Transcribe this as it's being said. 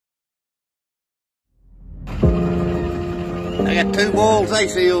I got 2 bulls,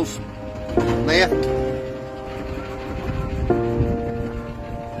 Asils left.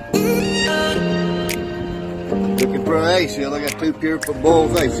 Looking for an Asil. I got 2 pure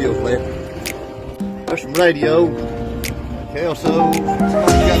bulls, Asils left. There's some radio. Kelso.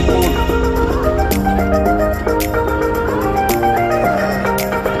 Got 4.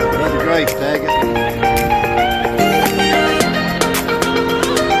 Another gray tag.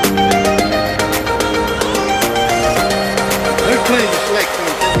 There's plenty to select from.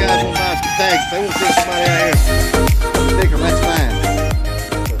 If them guys want to buy some tags, if they want to see somebody out here pick them, that's fine.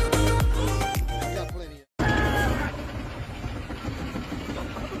 I got plenty of.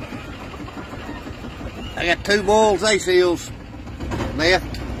 I got 2 bulls, Asils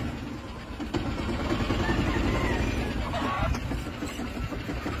left.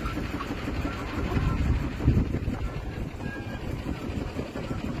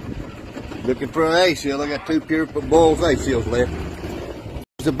 Looking for an Asil. I got 2 pure bulls, Asils left.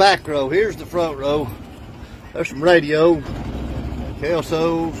 Here's the back row. Here's the front row. There's some radio.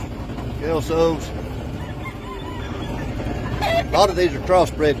 Kelsos. A lot of these are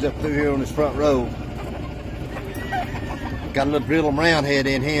crossbreds up through here on this front row. Got a little Gillum round head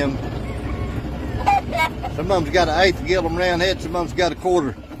in him. Some of them's got an 1/8 Gillum round head. Some of them's got a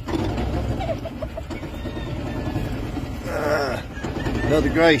 1/4. Another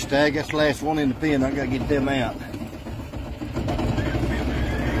gray stag. That's the last one in the pen. I gotta get them out.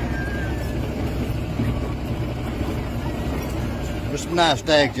 There's some nice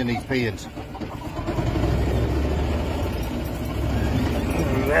stags in these pens.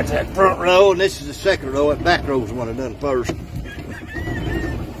 That's that front row, and this is the second row. That back row is the one I done first.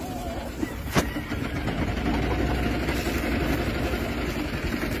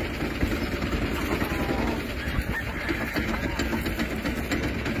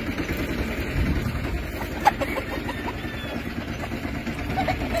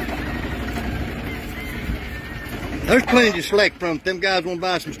 There's plenty to select from. If them guys want to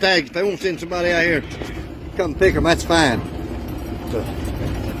buy some stags, if they want to send somebody out here, come pick them, that's fine. So,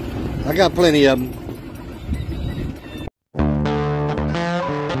 I got plenty of them.